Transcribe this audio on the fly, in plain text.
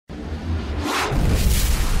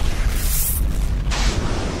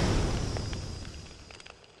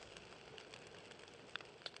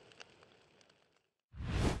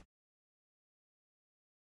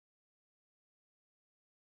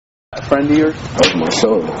A friend of yours? That was my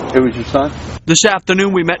son. It was your son? This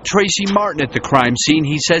afternoon, we met Tracy Martin at the crime scene.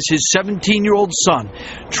 He says his 17-year-old son,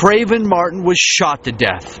 Trayvon Martin, was shot to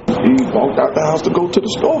death. He walked out the house to go to the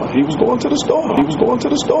store. He was going to the store. He was going to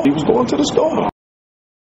the store. He was going to the store.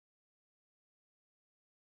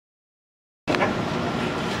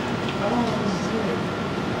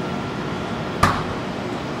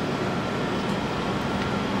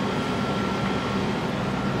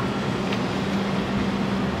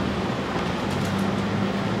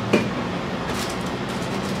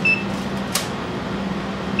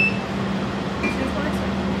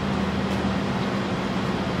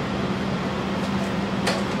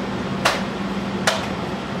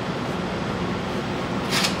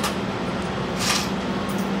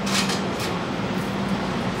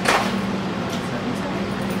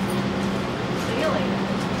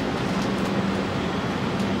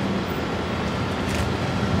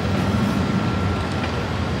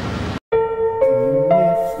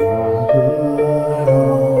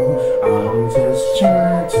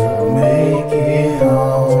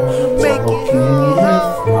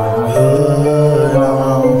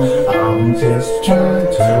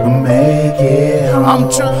 I'm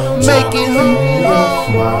trying to make it home.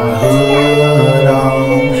 My hood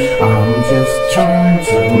on. I'm just trying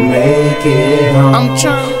to make it home. I'm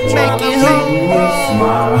trying to make it home. With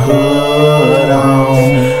my hood on.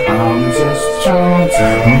 I'm just trying to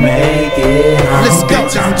make it home. Let's go.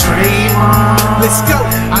 Bitch, I'm Trayvon. Let's go.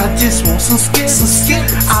 I just want some skits.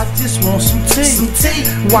 I just want some tea.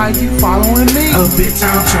 Why you following me? Oh, bitch,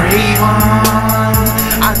 I'm Trayvon.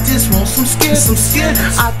 I just want some skits.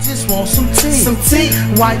 I just want some tea.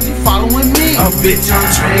 Why you following me? Oh, bitch, I'm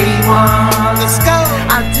Trayvon. Let's go.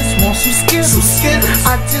 I just want some skits.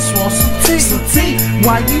 I just want some tea.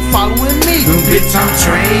 Why you following me? Oh, bitch, I'm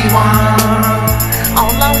Trayvon.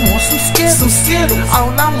 All I want some skits.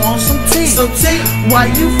 All I want some tea. Why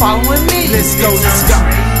you following me? Let's go.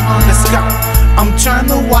 I'm trying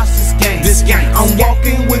to watch this game. I'm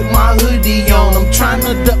walking with my hoodie on. I'm trying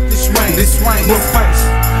to duck this rain. But first,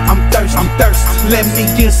 I'm thirsty. Let me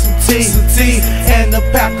get some tea and a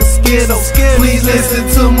pack of Skittles. Please listen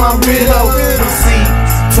to my riddle. Proceed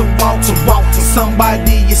to walk to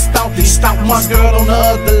somebody you stalking. My girl on the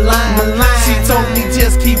other line. She told me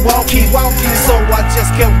just keep walking. So I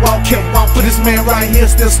just kept walking. But this man right here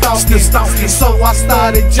still stalking. So I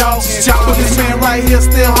started jogging. But this man right here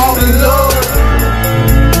still holding low.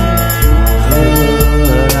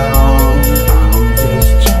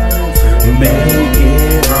 Make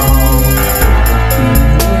it home.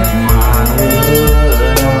 My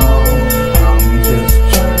hood on. I'm just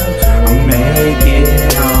trying to make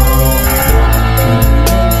it home.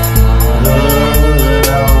 Hood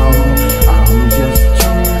on. I'm just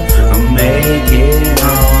trying to make it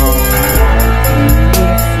home.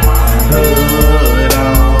 My hood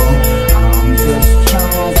on. I'm just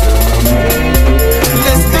trying to make it home.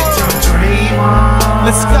 Let's go. I'm Trayvon.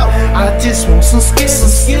 Let's go. I just want some skits.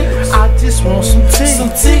 I just want some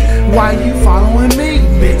tea. Why you following me?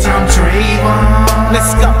 Bitch, I'm Trayvon.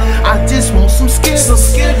 Let's go. I just want some skits.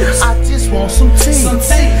 I just want some tea.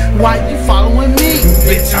 Why you following me?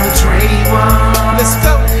 Bitch, I'm Trayvon. Let's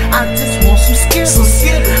go. I just want some skits.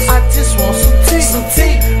 I just want some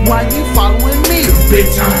tea. Why you following me?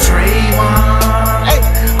 Bitch, I'm Trayvon. Hey,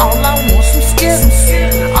 all I want some skits.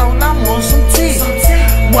 All I want some tea.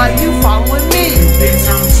 Why you following me? Bitch,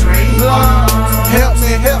 I'm Trayvon. Help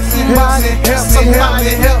me,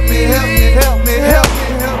 somebody help me,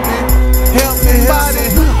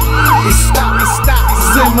 Stop.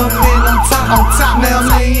 Zimmerman on top. Now I'm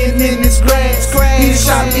laying in this grass. He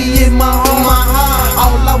shot me in my heart.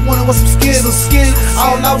 All I wanted was some Skittles.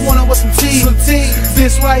 All I wanted was some tea.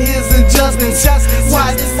 This right here's injustice.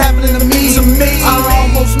 Why this happening to me? I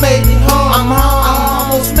almost made it home. I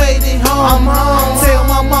almost made it home. Tell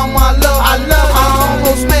my mama I love her. I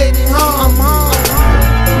almost made it home.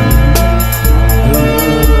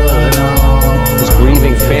 His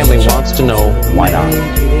grieving family wants to know why not.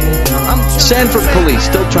 Sanford police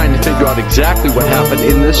still trying to figure out exactly what happened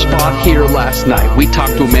in this spot here last night. We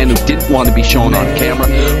talked to a man who didn't want to be shown on camera,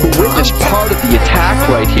 who witnessed part of the attack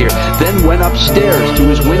right here, then went upstairs to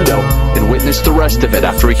his window and witnessed the rest of it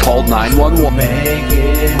after he called 911.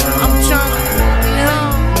 I'm trying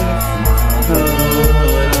to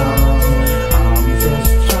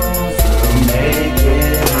make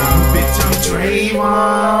it. Bitch, I'm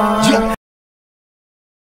Trayvon.